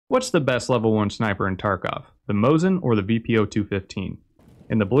What's the best level 1 sniper in Tarkov, the Mosin or the VPO-215?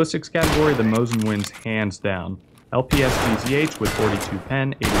 In the ballistics category, the Mosin wins hands down. LPS GZH with 42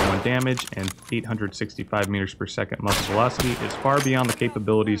 pen, 81 damage, and 865 meters per second muzzle velocity is far beyond the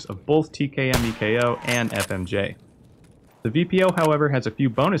capabilities of both TKM EKO and FMJ. The VPO, however, has a few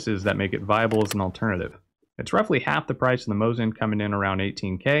bonuses that make it viable as an alternative. It's roughly half the price of the Mosin, coming in around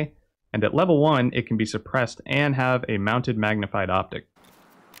 18k, and at level 1 it can be suppressed and have a mounted magnified optic.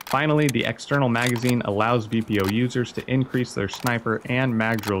 Finally, the external magazine allows VPO users to increase their sniper and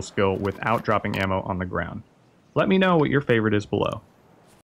mag drill skill without dropping ammo on the ground. Let me know what your favorite is below.